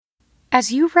As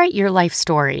you write your life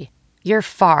story, you're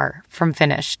far from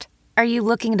finished. Are you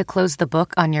looking to close the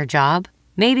book on your job?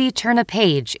 Maybe turn a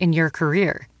page in your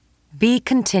career? Be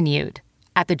continued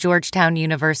at the Georgetown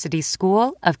University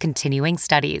School of Continuing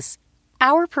Studies.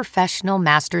 Our professional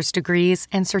master's degrees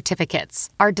and certificates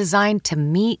are designed to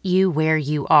meet you where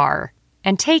you are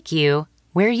and take you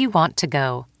where you want to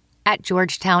go. At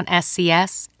Georgetown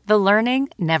SCS, the learning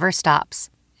never stops,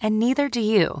 and neither do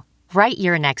you. Write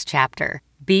your next chapter.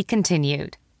 Be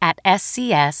continued at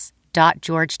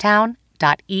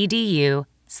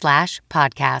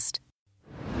scs.georgetown.edu/podcast.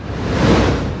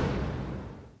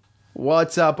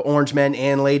 What's up, orange men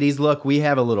and ladies? Look, we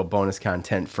have a little bonus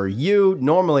content for you.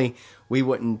 Normally, we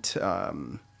wouldn't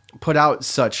put out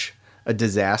such a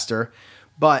disaster,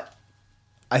 but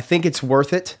I think it's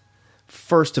worth it.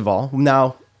 First of all,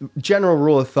 now, general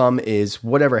rule of thumb is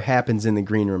whatever happens in the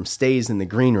green room stays in the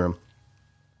green room.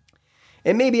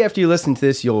 And maybe after you listen to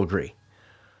this, you'll agree.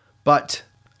 But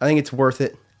I think it's worth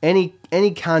it.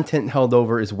 Any content held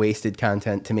over is wasted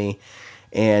content to me.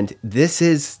 And this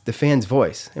is the fan's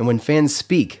voice. And when fans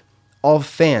speak, all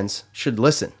fans should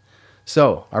listen.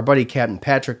 So our buddy Captain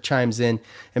Patrick chimes in.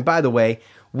 And by the way,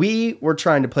 we were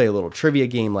trying to play a little trivia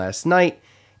game last night.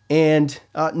 And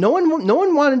no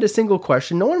one wanted a single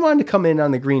question. No one wanted to come in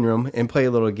on the green room and play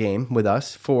a little game with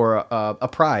us for a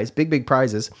prize, big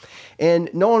prizes. And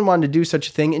no one wanted to do such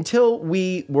a thing until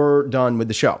we were done with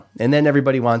the show. And then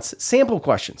everybody wants sample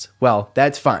questions. Well,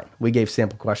 that's fine. We gave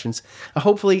sample questions.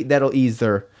 Hopefully that'll ease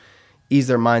their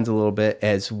minds a little bit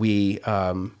as we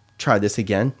try this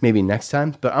again, maybe next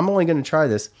time. But I'm only going to try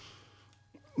this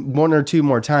one or two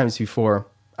more times before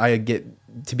I get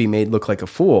to be made look like a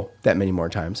fool that many more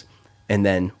times, and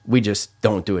then we just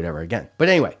don't do it ever again. But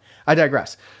anyway, I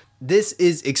digress. This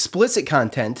is explicit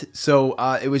content, so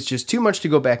it was just too much to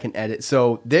go back and edit.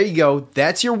 So there you go.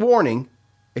 That's your warning.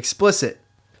 Explicit.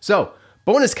 So,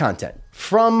 bonus content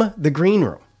from the green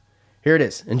room. Here it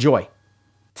is. Enjoy.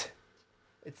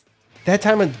 It's that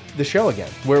time of the show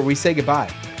again where we say goodbye.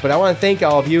 But I want to thank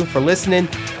all of you for listening.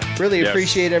 Really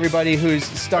appreciate everybody who's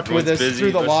stuck with us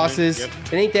through the losses. Yep.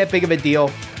 It ain't that big of a deal.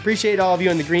 Appreciate all of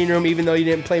you in the green room, even though you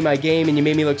didn't play my game and you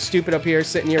made me look stupid up here,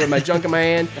 sitting here with my junk in my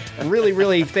hand.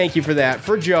 Really thank you for that.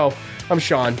 For Joe, I'm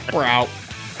Sean. We're out.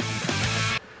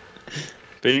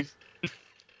 Peace.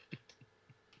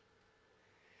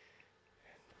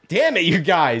 Damn it, you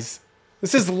guys.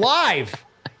 This is live.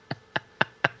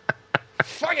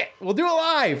 Fuck it. We'll do it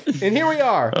live. And here we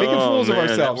are, making fools of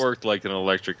ourselves. That worked like an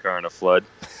electric car in a flood.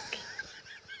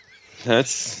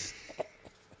 That's...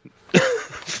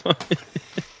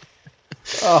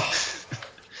 Oh.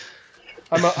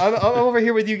 I'm over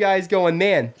here with you guys going,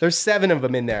 man, there's 7 of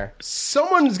them in there.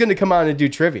 Someone's going to come on and do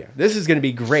trivia. This is going to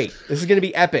be great. This is going to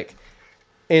be epic.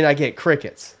 And I get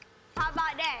crickets. How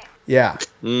about that? Yeah.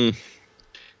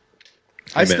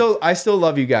 I still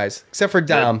love you guys, except for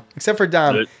Dom. Except for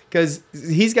Dom, because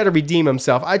he's got to redeem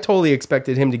himself. I totally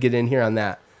expected him to get in here on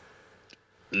that.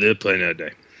 They're playing all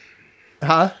day.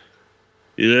 Huh?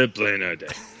 They're playing all day.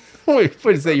 Wait,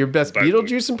 what is that, your best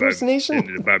Beetlejuice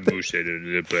impersonation? Bobby Boucher,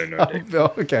 they're playing all day.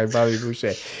 Oh, okay, Bobby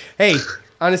Boucher. Hey,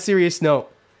 on a serious note,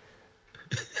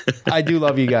 I do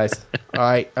love you guys. All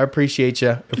right, I appreciate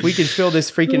you. If we could fill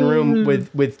this freaking room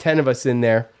with 10 of us in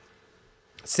there.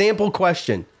 Sample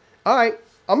question. All right,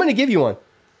 I'm going to give you one.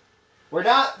 We're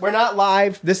not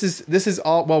live. This is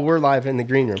all, well, we're live in the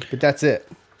green room, but that's it.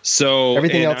 So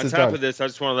everything else is done. On top of this, I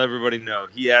just want to let everybody know,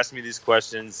 he asked me these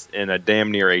questions and I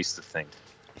damn near aced the thing.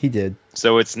 He did.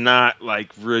 So it's not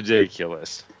like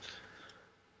ridiculous.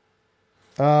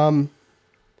 Hakeem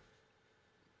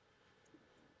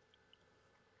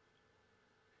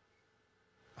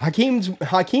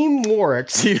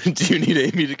Warwick's. Do you need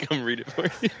Amy to come read it for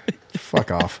you? Fuck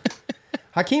off.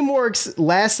 Hakeem Warwick's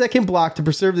last-second block to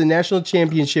preserve the national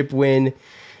championship win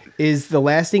is the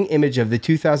lasting image of the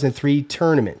 2003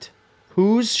 tournament.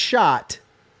 Whose shot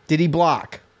did he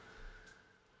block?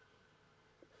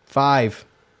 5.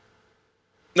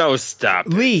 No, stop.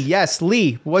 Lee, yes,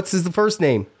 Lee. What's his first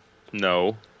name?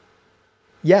 No.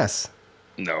 Yes.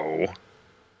 No. Are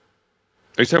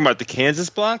you talking about the Kansas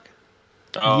block?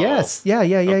 Oh. Yes. Yeah.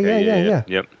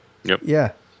 Yep.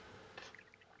 Yeah.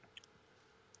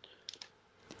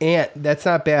 And that's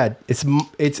not bad.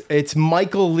 It's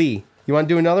Michael Lee. You want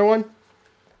to do another one?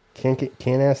 Can't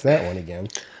ask that one again.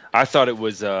 I thought it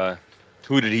was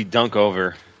who did he dunk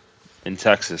over in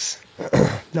Texas?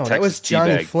 No, that was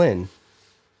Johnny Teabag. Flynn.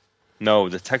 No,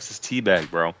 the Texas Teabag,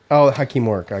 bro. Oh, Hakeem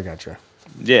Warwick. I gotcha.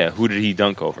 Yeah, who did he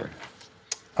dunk over?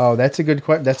 Oh, that's a good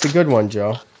That's a good one,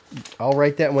 Joe. I'll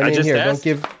write that one in here. Asked.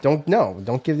 Don't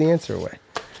give the answer away.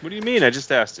 What do you mean? I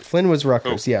just asked it. Flynn was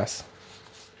Rutgers, yes.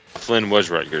 Flynn was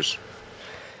Rutgers.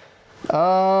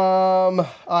 All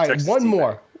right, Texas one Tech.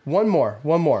 more.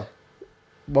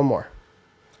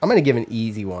 I'm going to give an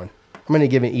easy one.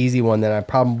 That I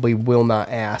probably will not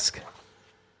ask.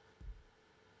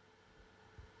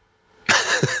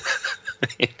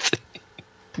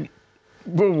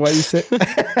 What do you say?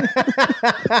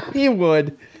 He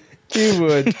would.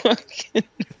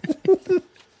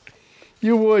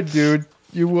 You would, dude.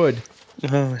 You would.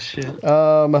 Oh shit.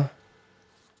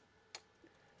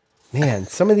 Man,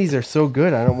 some of these are so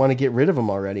good. I don't want to get rid of them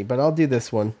already, but I'll do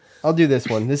this one.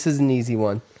 This is an easy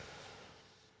one.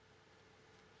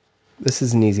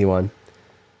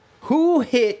 Who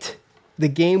hit the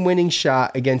game-winning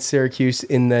shot against Syracuse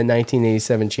in the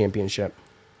 1987 championship?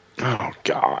 Oh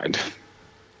God.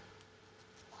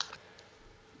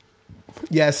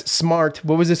 Yes, Smart.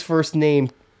 What was his first name,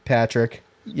 Patrick?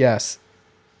 Yes.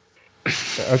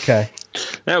 Okay.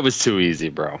 That was too easy,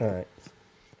 bro. All right.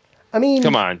 I mean,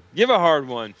 Come on, give a hard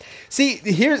one. see,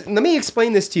 let me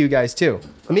explain this to you guys too.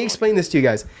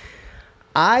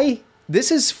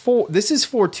 This is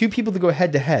for two people to go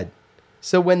head to head.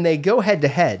 So when they go head to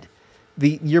head,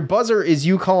 your buzzer is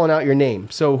you calling out your name.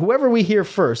 So whoever we hear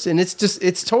first, and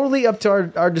it's totally up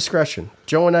to our discretion.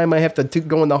 Joe and I might have to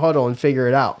go in the huddle and figure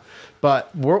it out,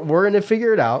 but we're going to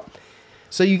figure it out.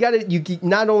 So you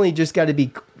not only just got to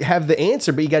have the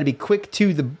answer, but you got to be quick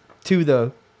to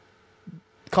the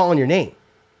calling your name.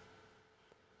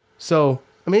 So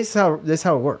I mean, this is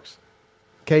how it works.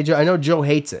 Okay, Joe. I know Joe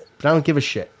hates it, but I don't give a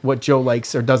shit what Joe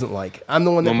likes or doesn't like. I'm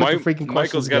the one that put the freaking questions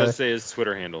Michael's got together. to say his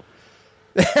Twitter handle.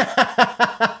 And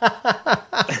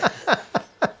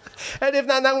if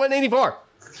not 184.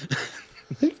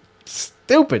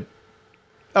 Stupid.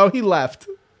 Oh, he left.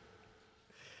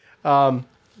 All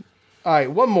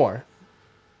right, one more.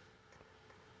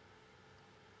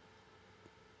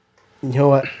 You know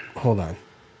what? Hold on.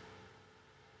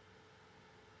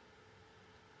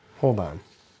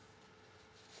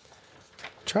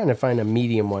 Trying to find a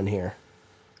medium one here.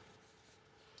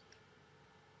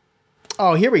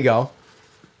 Oh, here we go.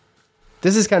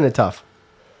 This is kind of tough.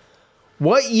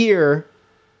 What year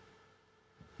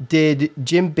did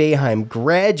Jim Boeheim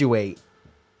graduate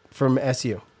from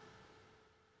SU?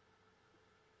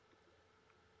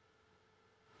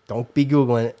 Don't be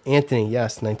Googling it. Anthony,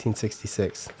 yes,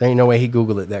 1966. There ain't no way he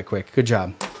Googled it that quick. Good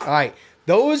job. All right.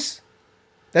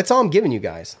 That's all I'm giving you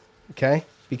guys. Okay?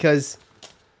 Because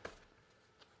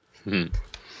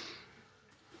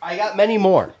I got many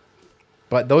more.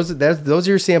 But those are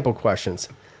your sample questions.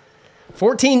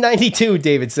 1492,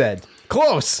 David said.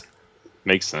 Close.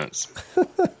 Makes sense.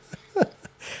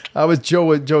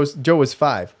 Joe was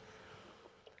 5.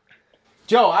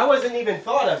 Joe, I wasn't even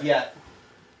thought of yet.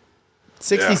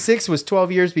 66 was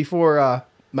 12 years before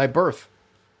my birth.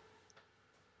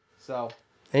 So,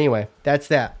 anyway, that's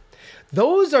that.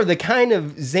 Those are the kind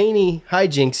of zany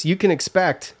hijinks you can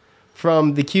expect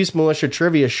from the Cuse Militia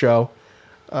Trivia Show.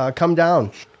 Come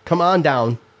on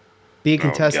down. Be a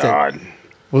contestant. Oh, God.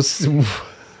 We'll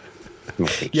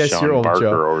yes, Sean you're old, Barker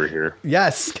Joe. over here.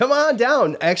 Yes, come on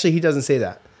down. Actually, he doesn't say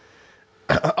that.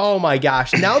 Oh my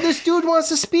gosh. Now this dude wants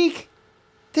to speak?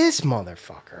 This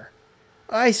motherfucker.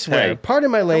 I swear. Hey,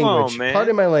 Pardon my language. on, man.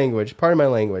 Pardon my language.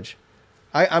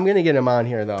 I'm going to get him on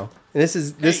here, though. And this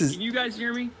is. Can you guys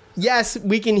hear me? Yes,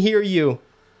 we can hear you.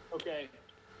 Okay.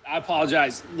 I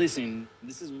apologize. Listen,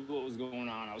 this is what was going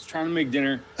on. I was trying to make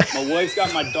dinner. My wife's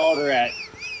got my daughter at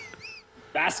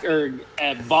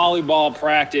volleyball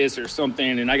practice or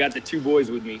something, and I got the 2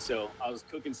 boys with me, so I was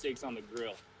cooking steaks on the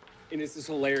grill. And this is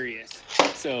hilarious.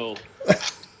 So,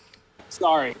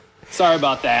 sorry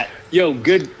about that. Yo,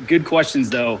 good questions,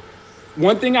 though.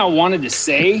 One thing I wanted to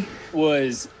say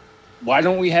was, why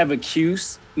don't we have a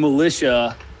Cuse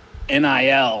Militia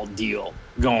NIL deal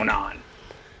going on?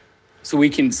 So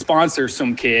we can sponsor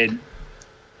some kid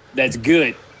that's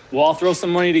good. We'll all throw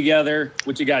some money together.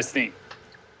 What you guys think?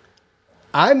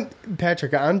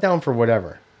 Patrick, I'm down for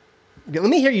whatever. Let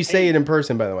me hear you say it in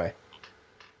person, by the way.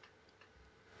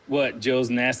 What,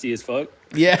 Joe's nasty as fuck?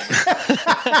 Yeah.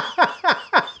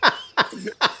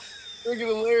 Freaking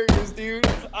hilarious, dude.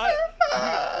 I've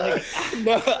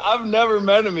never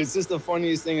met him. It's just the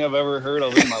funniest thing I've ever heard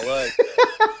of in my life.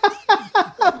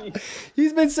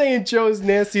 He's been saying Joe's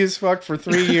nasty as fuck for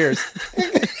 3 years.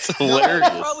 It's hilarious.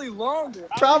 Probably longer.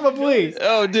 Probably.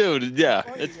 Oh, dude, yeah.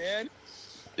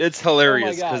 It's hilarious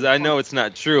Oh my God. because I know it's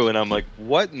not true, and I'm like,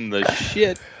 what in the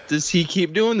shit does he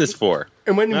keep doing this for?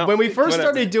 And when No, we first whatever.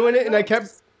 started doing it, and I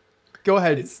kept Go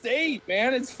ahead. It stayed,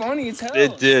 man. It's funny as hell.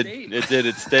 It did. stayed. It did.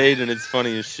 It stayed, and it's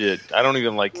funny as shit. I don't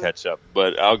even like ketchup,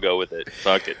 but I'll go with it.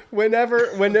 Fuck it.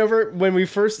 When we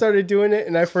first started doing it,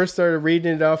 and I first started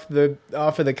reading it off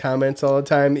of the comments all the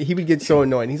time, he would get so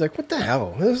annoyed. He's like, "What the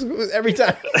hell?" Every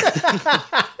time.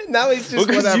 Now he's just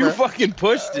Because whatever. you fucking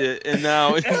pushed it, and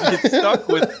now it's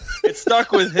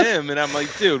stuck with him, and I'm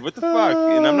like, dude, what the fuck?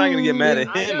 And I'm not gonna get mad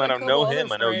at him. I don't know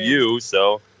him. I know you,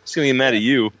 so I'm just gonna get mad at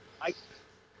you.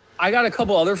 I got a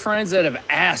couple other friends that have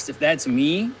asked if that's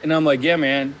me, and I'm like, yeah,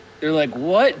 man. They're like,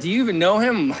 what? Do you even know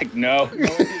him? I'm like, no. He's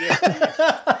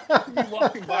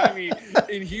walking by me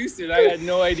in Houston. I had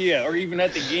no idea, or even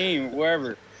at the game,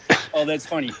 wherever. Oh, that's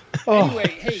funny. Anyway,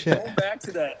 hey, shit. going back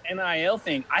to the NIL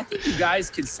thing, I think you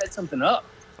guys could set something up.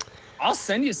 I'll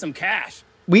send you some cash.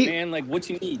 Man, like what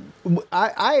you need.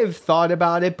 I have thought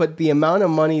about it, but the amount of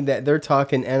money that they're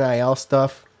talking NIL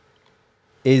stuff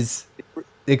is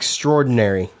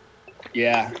extraordinary.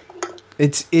 Yeah.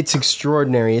 It's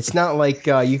extraordinary. It's not like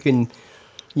you can,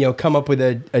 come up with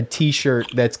a T-shirt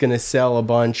that's going to sell a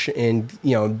bunch and,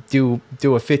 do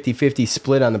a 50-50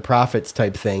 split on the profits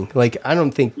type thing. Like, I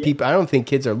don't think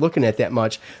kids are looking at that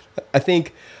much. I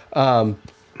think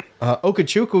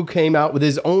Okechukwu came out with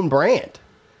his own brand.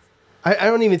 I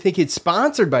don't even think it's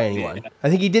sponsored by anyone. Yeah. I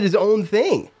think he did his own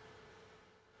thing.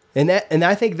 And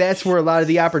I think that's where a lot of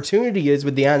the opportunity is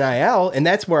with the NIL, and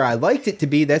that's where I liked it to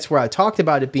be. That's where I talked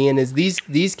about it being, is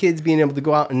these kids being able to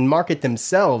go out and market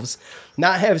themselves,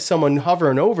 not have someone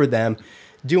hovering over them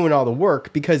doing all the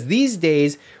work. Because these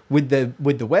days, with the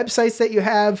websites that you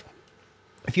have,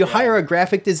 if you hire a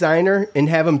graphic designer and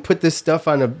have them put this stuff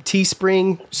on a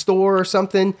Teespring store or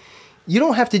something, you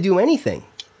don't have to do anything.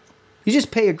 You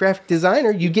just pay a graphic designer,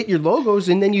 you get your logos,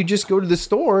 and then you just go to the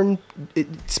store and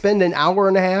spend an hour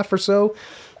and a half or so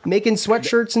making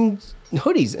sweatshirts and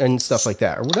hoodies and stuff like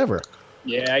that, or whatever.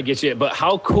 Yeah, I get you. But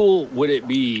how cool would it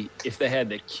be if they had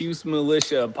the Cuse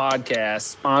Militia podcast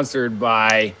sponsored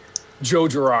by Joe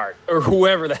Girard or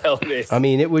whoever the hell it is? I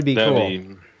mean, it would be cool.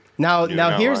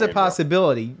 Now here's a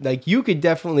possibility. Like, you could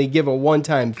definitely give a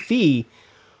one-time fee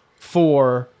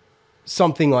for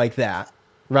something like that,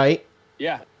 right?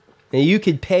 Yeah. And you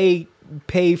could pay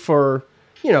for,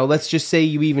 let's just say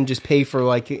you even just pay for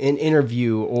like an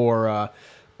interview or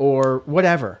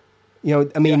whatever.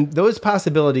 Those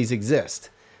possibilities exist,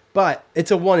 but it's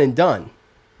a one and done.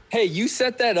 Hey, you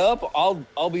set that up.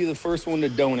 I'll be the first one to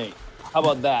donate. How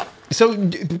about that? So,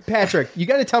 Patrick, you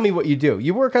got to tell me what you do.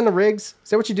 You work on the rigs? Is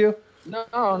that what you do?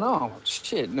 No.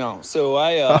 Shit, no. So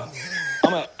I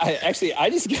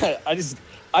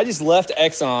just left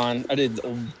Exxon. I did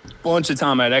a bunch of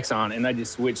time at Exxon, and I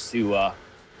just switched to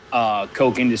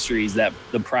Koch Industries, the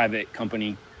private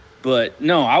company. But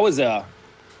no, I was a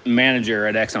manager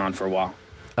at Exxon for a while.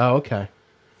 Oh, okay.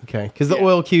 Because the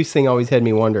oil Cuse thing always had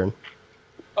me wondering.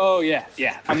 Oh yeah.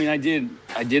 I mean, I did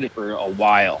it for a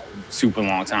while, super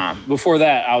long time. Before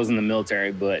that, I was in the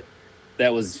military, but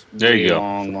that was very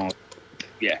long.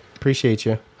 Yeah. Appreciate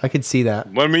you. I could see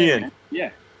that. When were you in? Yeah.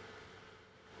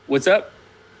 What's up?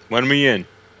 When were you in?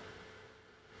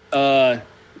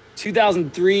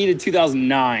 2003 to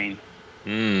 2009.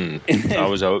 I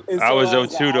was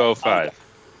 02 to 05.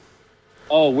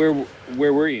 Oh,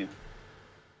 where were you?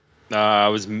 I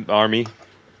was Army,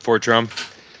 Fort Drum.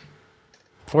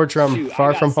 Shoot,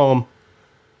 far from home.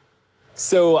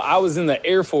 So I was in the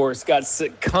Air Force, got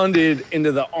seconded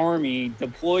into the Army,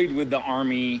 deployed with the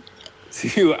Army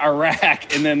to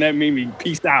Iraq, and then that made me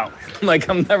peace out. I'm like,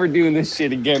 I'm never doing this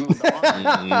shit again with the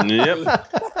Army. Yep.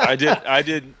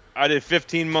 I did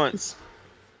 15 months.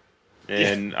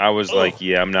 And I was like,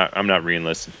 I'm not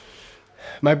re-enlisting.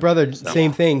 My brother,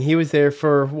 same thing. He was there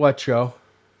for what, Joe?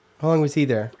 How long was he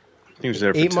there? He was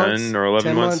there for 10 or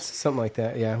 11 months. Something like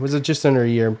that, yeah. Was it just under a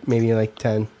year, maybe like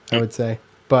 10, I would say.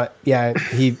 But yeah,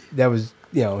 that was,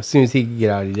 as soon as he could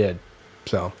get out, he did.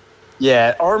 So.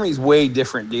 Yeah, Army's way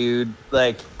different, dude.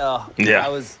 Like, yeah.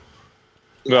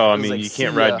 Well, I mean, you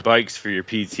can't ride bikes for your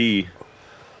PT.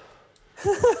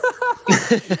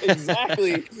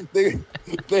 Exactly.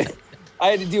 I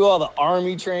had to do all the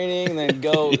Army training and then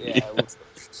go. Yeah,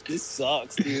 this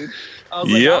sucks, dude. I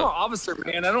was like, I'm an officer,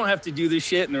 man. I don't have to do this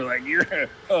shit. And they're like, you're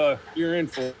in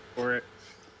for it.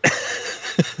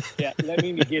 Yeah, that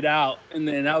made me get out. And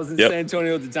then I was in San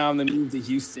Antonio at the time, then moved to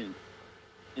Houston.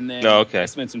 And then I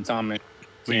spent some time in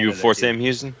Were you Fort Sam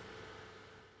Houston?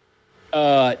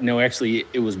 No, actually,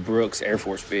 it was Brooks Air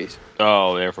Force Base.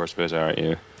 Oh, Air Force Base. All right,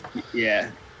 yeah. Yeah.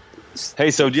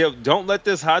 Hey, so don't let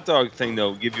this hot dog thing,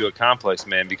 though, give you a complex,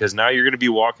 man, because now you're going to be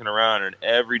walking around and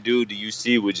every dude that you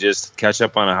see would just catch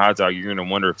up on a hot dog. You're going to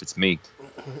wonder if it's me.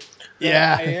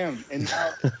 Yeah, I am. And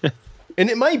now, And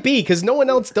it might be because no one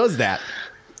else does that.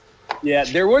 Yeah,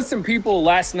 there was some people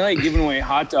last night giving away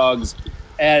hot dogs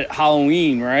at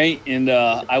Halloween, right? And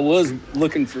I was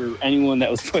looking for anyone that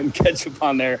was putting ketchup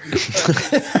on there.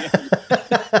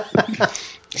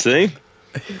 See?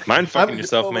 Mind fucking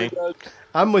yourself, man.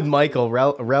 I'm with Michael.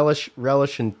 Relish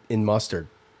in mustard.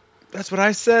 That's what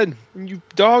I said. You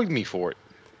dogged me for it.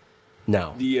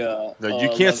 No. No, you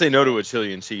can't say no to a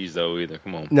chili and cheese, though, either.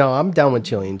 Come on. No, I'm down with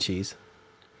chili and cheese.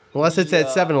 Unless it's that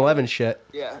 7-Eleven shit.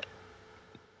 Yeah.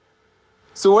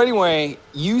 So anyway,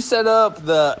 you set up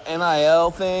the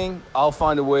NIL thing. I'll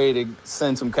find a way to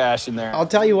send some cash in there. I'll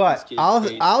tell you what.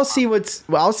 I'll see what's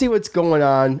going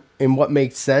on and what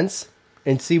makes sense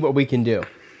and see what we can do.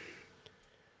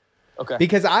 Okay.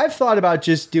 Because I've thought about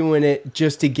just doing it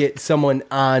just to get someone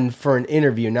on for an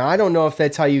interview. Now, I don't know if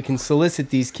that's how you can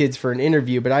solicit these kids for an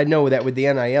interview, but I know that with the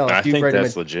NIL. I think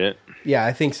that's legit. Yeah,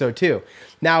 I think so too.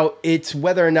 Now, it's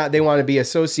whether or not they want to be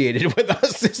associated with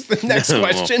us is the next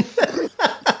question.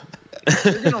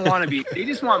 They're going to want to be. They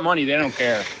just want money. They don't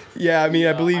care. Yeah, I mean,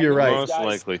 I believe you're right. Most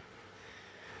likely.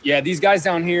 Yeah, these guys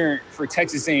down here for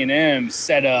Texas A&M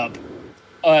set up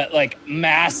like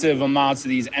massive amounts of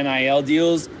these NIL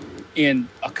deals. And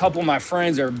a couple of my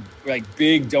friends are like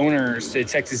big donors to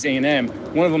Texas A&M.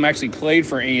 One of them actually played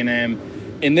for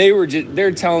A&M, and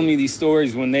they're telling me these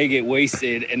stories when they get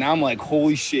wasted, and I'm like,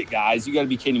 holy shit, guys, you got to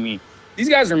be kidding me. These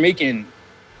guys are making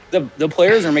the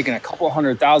players are making a couple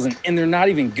 $100,000, and they're not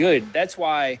even good. That's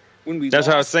why when we that's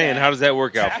what I was saying. How does that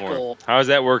work out for them? How is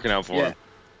that working out for them?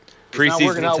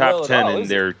 Preseason top 10, and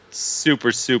they're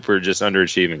super just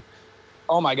underachieving.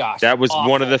 Oh my gosh. That was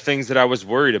one of the things that I was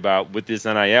worried about with this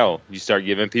NIL. You start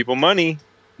giving people money,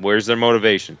 where's their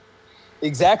motivation?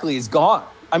 Exactly. It's gone.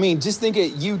 I mean, just think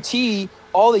at UT,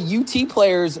 all the UT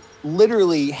players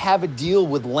literally have a deal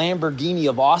with Lamborghini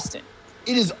of Austin.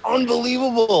 It is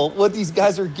unbelievable what these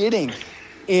guys are getting.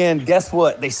 And guess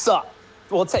what? They suck.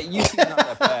 Well, UT's not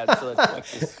that bad. So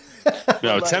that's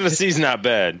no, Tennessee's not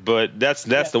bad, but that's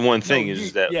the one thing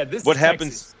what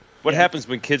happens. What happens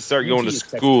when kids start going to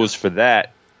schools for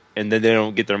that, and then they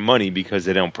don't get their money because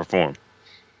they don't perform?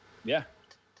 Yeah.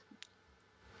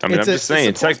 I mean, I'm just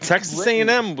saying, Texas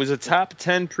A&M was a top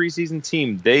 10 preseason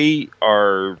team. They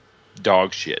are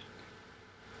dog shit.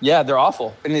 Yeah, they're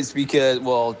awful. And it's because,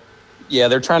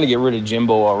 they're trying to get rid of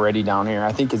Jimbo already down here.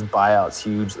 I think his buyout's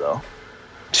huge, though.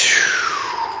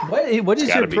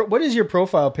 What is your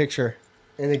profile picture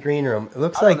in the green room? It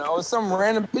looks I don't know. It's some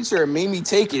random picture. It made me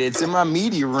take it. It's in my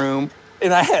media room,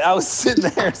 and I was sitting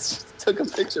there and just took a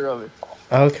picture of it.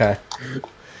 Okay.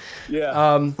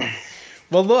 Yeah.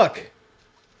 Well, look,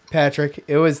 Patrick,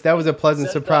 that was a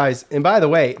pleasant surprise. And by the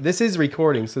way, this is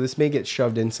recording, so this may get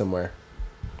shoved in somewhere.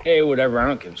 Hey, whatever. I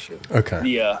don't give a shit. Okay.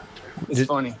 Yeah. It's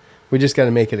funny. We just got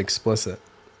to make it explicit.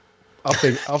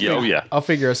 I'll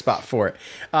figure a spot for it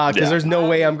because there's no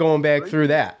way I'm going back through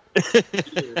that.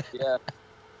 Yeah.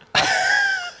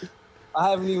 I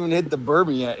haven't even hit the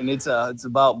bourbon yet, and it's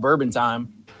about bourbon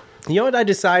time. You know what I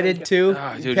decided to,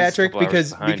 Patrick,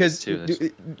 because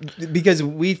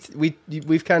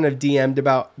we've kind of DM'd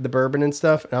about the bourbon and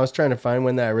stuff, and I was trying to find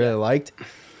one that I really liked,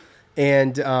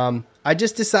 and I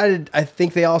just decided I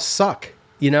think they all suck.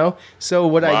 You know, so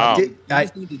what I did,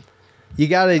 you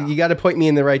gotta point me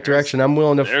in the right direction. I'm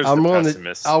willing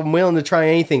to try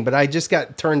anything, but I just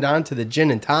got turned on to the gin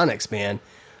and tonics, man.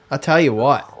 I'll tell you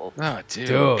what. Oh,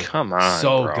 dude, come on,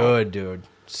 so good, dude,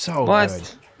 so good.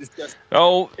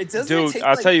 Oh, dude,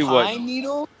 I'll tell you what.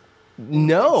 Needle?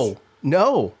 No,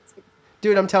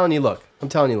 dude, I'm telling you. Look.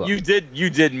 You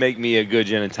did make me a good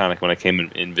gin and tonic when I came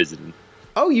in visiting.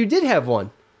 Oh, you did have one.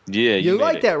 Yeah, you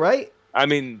like that, right? I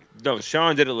mean, no,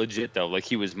 Sean did it legit though. Like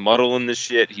he was muddling the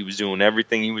shit. He was doing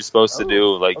everything he was supposed to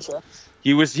do. Like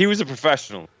he was a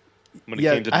professional when it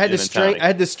came to the gin and tonic. I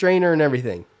had the strainer and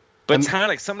everything. But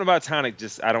tonic, something about tonic,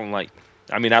 just I don't like.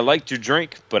 I mean, I liked your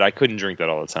drink, but I couldn't drink that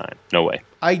all the time. No way.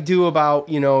 I do about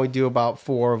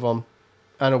 4 of them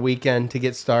on a weekend to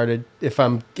get started. If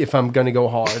I'm gonna go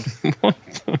hard. What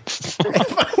the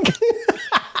fuck?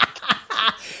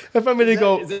 If I'm going to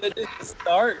go... Is it the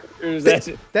start? Or is that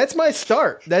that's my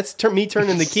start. That's me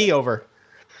turning the key over.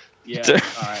 Yeah, all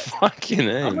right. Fucking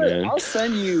A, man. I'll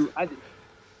send you...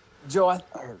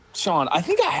 Sean, I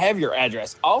think I have your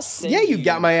address. I'll send you... Yeah, you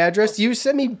got my address. You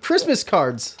sent me Christmas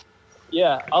cards.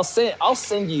 Yeah, I'll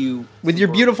send you... With your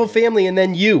beautiful family and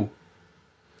then you.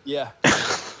 Yeah,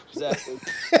 exactly.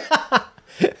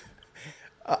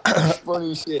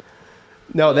 Funny shit.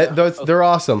 No, they're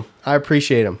awesome. I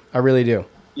appreciate them. I really do.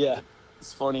 Yeah,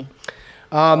 it's funny.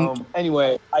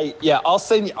 Anyway, I'll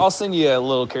send you a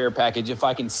little care package if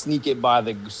I can sneak it by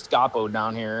the Gestapo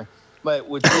down here. But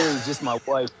what's weird is just my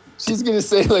wife. She's gonna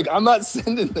say like, "I'm not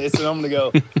sending this," and I'm gonna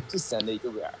go, "Just send it.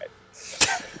 You'll be all right."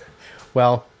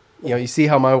 Well, you see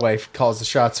how my wife calls the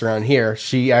shots around here.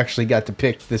 She actually got to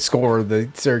pick the score of the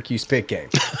Syracuse Pitt game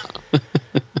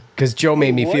because Joe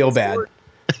made me feel bad.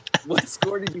 What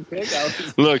score did you pick?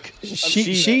 Look, she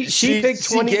picked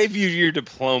 20. She gave you your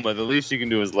diploma. The least you can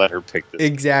do is let her pick this.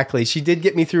 Exactly. She did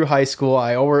get me through high school.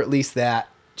 I owe her at least that.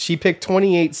 She picked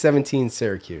 28-17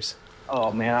 Syracuse.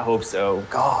 Oh man, I hope so.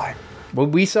 God. Well,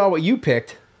 we saw what you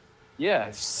picked. Yeah,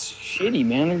 it's shitty,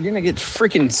 man.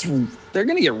 They're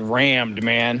gonna get rammed,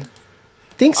 man.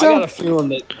 Think so? I got a feeling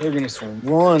that they're gonna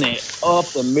run it up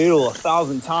the middle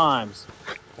 1,000 times.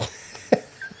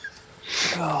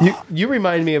 You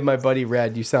remind me of my buddy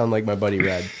Red. You sound like my buddy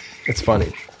Red. It's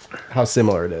funny how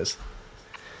similar it is.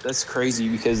 That's crazy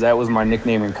because that was my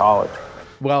nickname in college.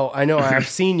 Well, I know I've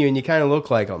seen you and you kind of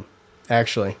look like him,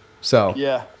 actually. So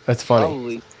Yeah, that's funny.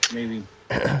 probably, maybe.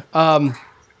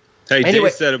 Hey, Anyway.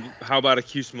 Dave said, how about a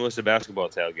Cuse Melissa basketball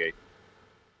tailgate?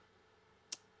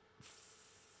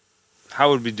 How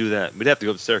would we do that? We'd have to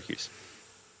go to Syracuse.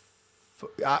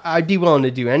 I'd be willing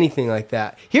to do anything like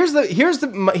that. Here's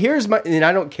my, and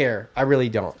I don't care. I really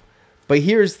don't. But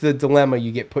here's the dilemma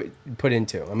you get put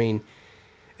into. I mean,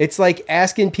 it's like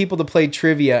asking people to play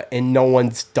trivia and no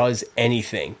one does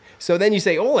anything. So then you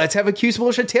say, "Oh, let's have a Cuse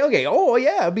Militia tailgate." Oh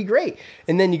yeah, it'd be great.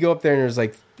 And then you go up there and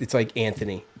it's like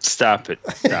Anthony. Stop it.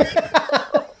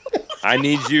 I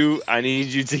need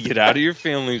you to get out of your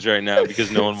feelings right now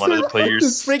because no one wanted to play your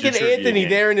This freaking trivia Anthony game.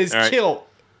 there in his All right. kilt,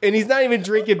 and he's not even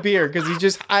drinking beer because he's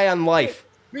just high on life.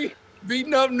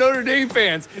 Beating up Notre Dame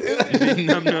fans. Beating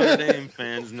up Notre Dame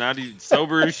fans, not even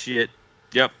sober as shit.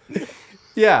 Yep.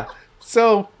 Yeah.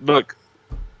 So Look,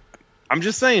 I'm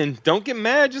just saying, don't get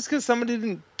mad just because somebody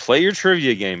didn't play your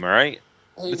trivia game, all right?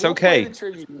 Hey, It's we'll okay. play the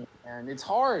trivia game, man. It's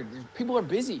hard. People are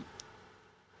busy.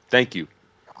 Thank you.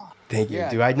 thank you. Yeah.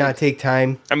 Do I not take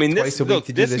time? I mean, Twice this a week look,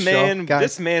 to do this show, guys?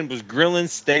 this man was grilling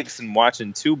steaks and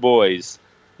watching two boys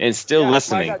and still Yeah,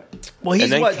 listening. Well, he's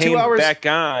and then what, came 2 hours? back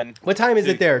on. What time is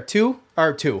it there? 2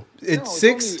 or 2? It's it's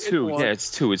 6. only- Two. Yeah,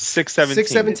 it's two. It's 6:17.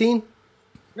 6:17.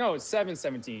 No, it's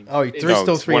 7:17. Oh, It's- there's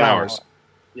still it's 3 1 hour. hours.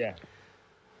 Yeah.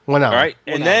 1 hour. All right.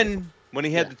 One And hour. then when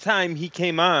he had the time, he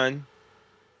came on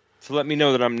to let me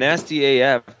know that I'm nasty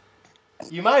AF.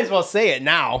 You might as well say it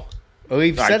now. Well,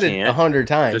 we've I said it can't. 100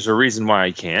 times. There's a reason why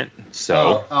I can't.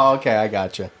 So, Oh, okay. I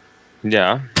gotcha.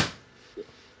 yeah.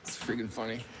 It's freaking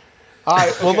funny. All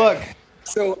right. Well, look,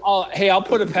 So, I'll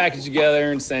put a package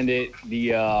together and send it.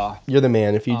 you're the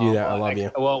man. If you do that, I love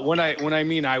you. Well, when I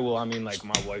mean I will, I mean like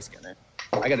my wife's gonna.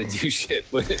 I gotta do shit,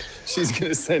 but she's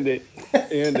gonna send it,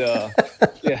 and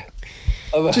yeah.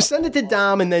 Just send it to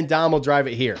Dom, and then Dom will drive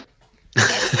it here.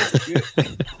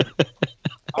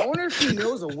 I wonder if he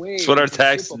knows a way. That's what our to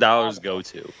tax ship a dollars bottle. go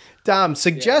to. Dom,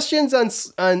 suggestions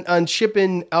on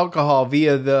shipping alcohol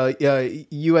via the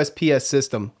USPS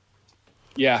system.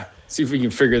 Yeah, see if we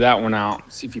can figure that one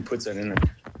out. See if he puts it in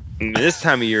there. And this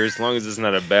time of year, as long as it's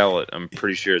not a ballot, I'm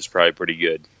pretty sure it's probably pretty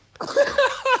good.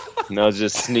 And I'll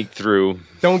just sneak through.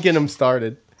 Don't get him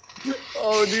started.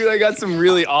 Oh, dude, I got some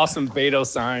really awesome Beto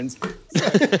signs.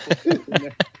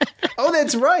 Oh,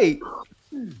 that's right.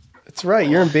 That's right.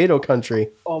 You're in Beto country.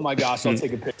 Oh my gosh, I'll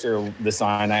take a picture of the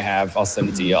sign I have. I'll send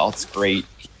it to y'all. It's great.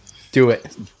 Do it.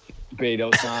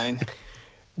 Beto sign.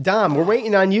 Dom, we're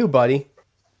waiting on you, buddy.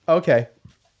 Okay.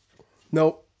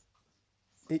 Nope.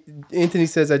 Anthony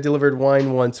says I delivered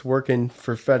wine once working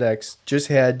for FedEx. Just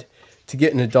had to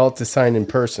get an adult to sign in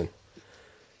person.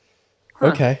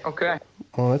 Okay. Okay.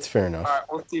 Well, that's fair enough. All right,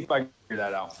 we'll see if I can figure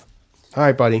that out. All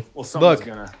right, buddy. Well, someone's Look,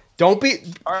 gonna. don't be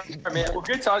All right, man. Well,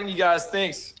 good talking to you guys.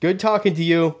 Thanks. good talking to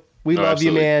you. We Oh, love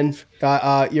you, absolutely.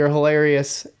 man. You're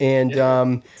hilarious,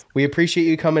 and we appreciate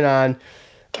you coming on.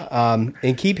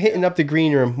 And keep hitting up the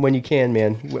green room when you can,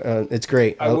 man. It's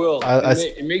great. I will.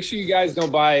 And make sure you guys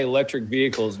don't buy electric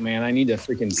vehicles, man. I need to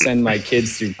freaking send my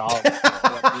kids through college.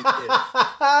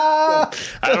 I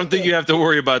don't think you have to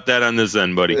worry about that on this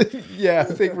end, buddy. Yeah,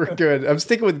 I think we're good. I'm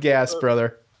sticking with gas,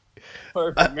 brother.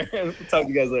 Perfect, man. We'll talk to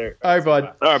you guys later. All right,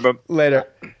 bud. All right, bub. Later.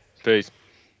 Peace.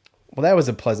 Well, that was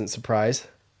a pleasant surprise.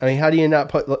 I mean, how do you not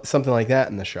put something like that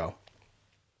in the show?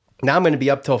 Now I'm going to be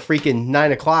up till freaking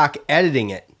 9 o'clock editing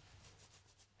it.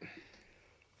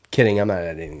 Kidding, I'm not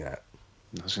editing that.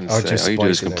 I was going Oh, to say, just all you do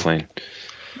is splicing it. complain.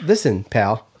 Listen,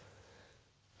 pal.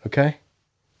 Okay?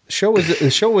 The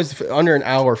show was under an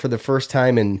hour for the first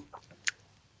time in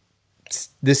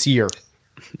this year.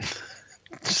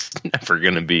 It's never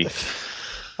going to be.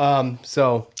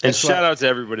 So, And shout out to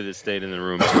everybody that stayed in the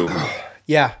room, too.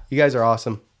 yeah, you guys are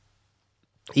awesome.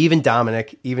 Even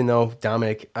Dominic, even though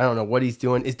Dominic, I don't know what he's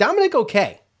doing. Is Dominic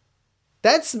okay?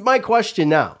 That's my question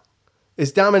now.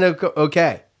 Is Dominic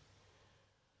okay?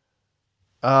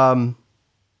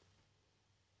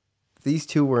 These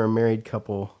two were a married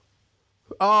couple.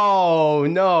 Oh,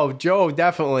 no. Joe,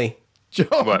 definitely.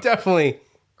 What? Definitely.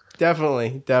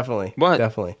 What?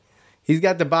 Definitely. He's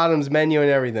got the bottoms menu and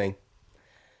everything.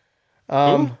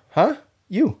 Who? Huh?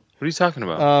 You. What are you talking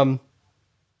about?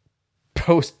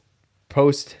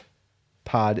 Post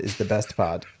pod is the best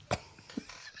pod.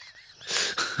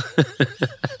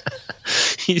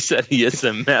 He said he is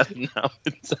a meth now.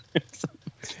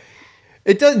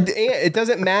 It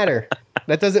doesn't matter.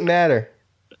 That doesn't matter.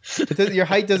 Your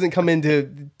height doesn't come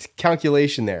into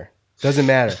calculation there. Doesn't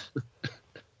matter.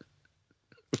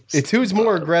 It's who's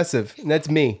more aggressive, and that's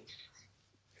me.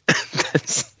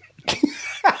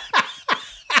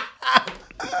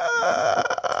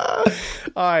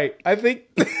 All right, I think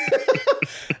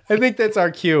that's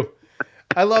our cue.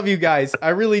 I love you guys. I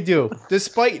really do.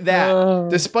 Despite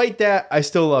that, I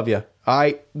still love you. All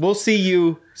right, we'll see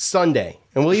you Sunday,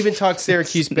 and we'll even talk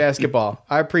Syracuse basketball.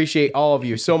 I appreciate all of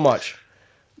you so much.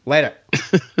 Later.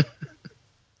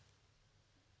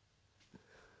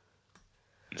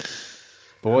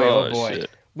 Boy, oh boy. Shit.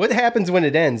 What happens when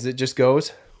it ends? It just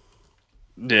goes?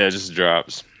 Yeah, it just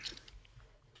drops.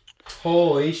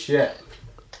 Holy shit.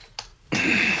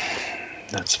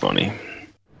 That's funny.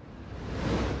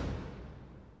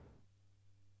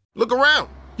 Look around.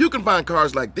 You can find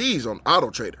cars like these on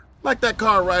AutoTrader. Like that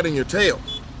car riding your tail.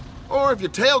 Or if you're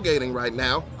tailgating right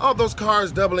now, all those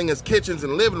cars doubling as kitchens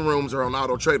and living rooms are on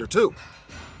AutoTrader too.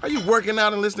 Are you working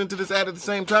out and listening to this ad at the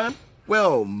same time?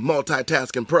 Well,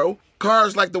 multitasking pro,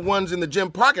 cars like the ones in the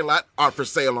gym parking lot are for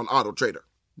sale on AutoTrader.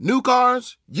 New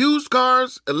cars, used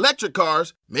cars, electric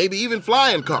cars, maybe even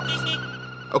flying cars.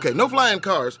 Okay, no flying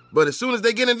cars, but as soon as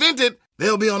they get invented,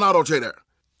 they'll be on AutoTrader.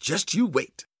 Just you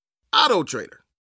wait. AutoTrader.